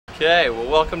Okay, well,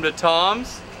 welcome to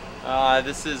TOMS.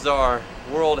 This is our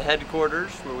world headquarters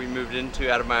where we moved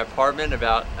into out of my apartment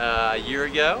about a year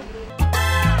ago.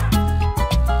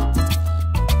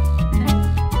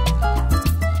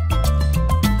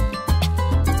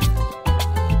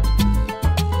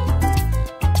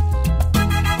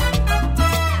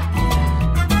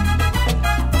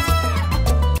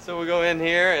 So we'll go in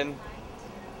here, and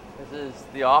this is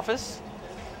the office.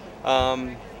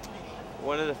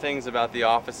 One of the things about the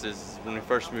office is when we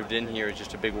first moved in here, it's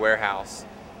just a big warehouse,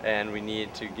 and we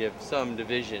needed to give some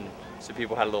division so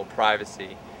people had a little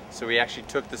privacy. So we actually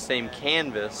took the same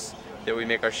canvas that we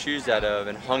make our shoes out of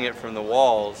and hung it from the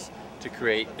walls to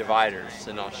create dividers,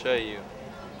 and I'll show you.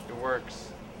 It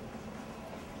works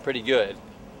pretty good.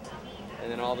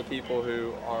 And then all the people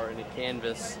who are in a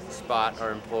canvas spot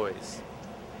are employees.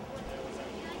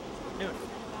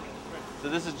 So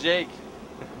this is Jake.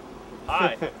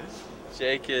 Hi.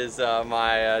 Jake is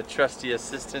my trusty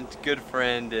assistant, good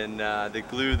friend, and the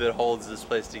glue that holds this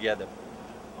place together.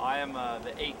 I am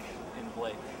the ache in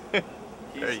Blake.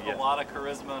 He's a lot of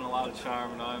charisma and a lot of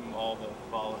charm, and I'm all the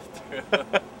follow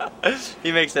through.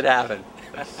 He makes it happen.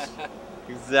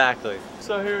 Exactly.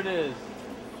 So here it is.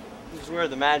 This is where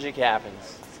the magic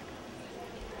happens.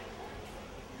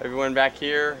 Everyone back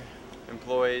here,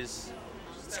 employees.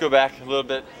 Let's go back a little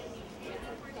bit.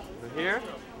 Over here.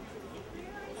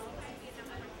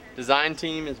 Design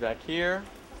team is back here.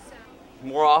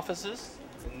 More offices,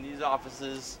 and these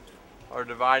offices are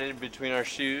divided between our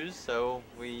shoes, so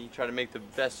we try to make the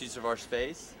best use of our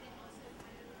space.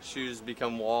 Shoes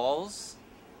become walls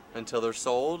until they're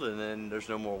sold, and then there's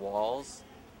no more walls.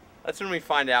 That's when we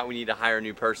find out we need to hire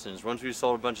new persons. Once we've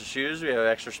sold a bunch of shoes, we have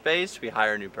extra space, we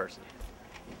hire a new person.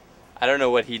 I don't know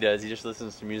what he does, he just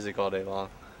listens to music all day long.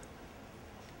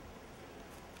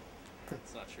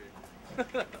 It's not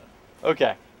true.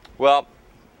 Okay. Well,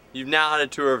 you've now had a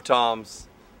tour of TOMS.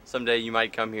 Someday you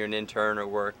might come here and intern or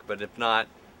work, but if not,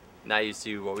 now you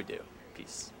see what we do.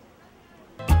 Peace.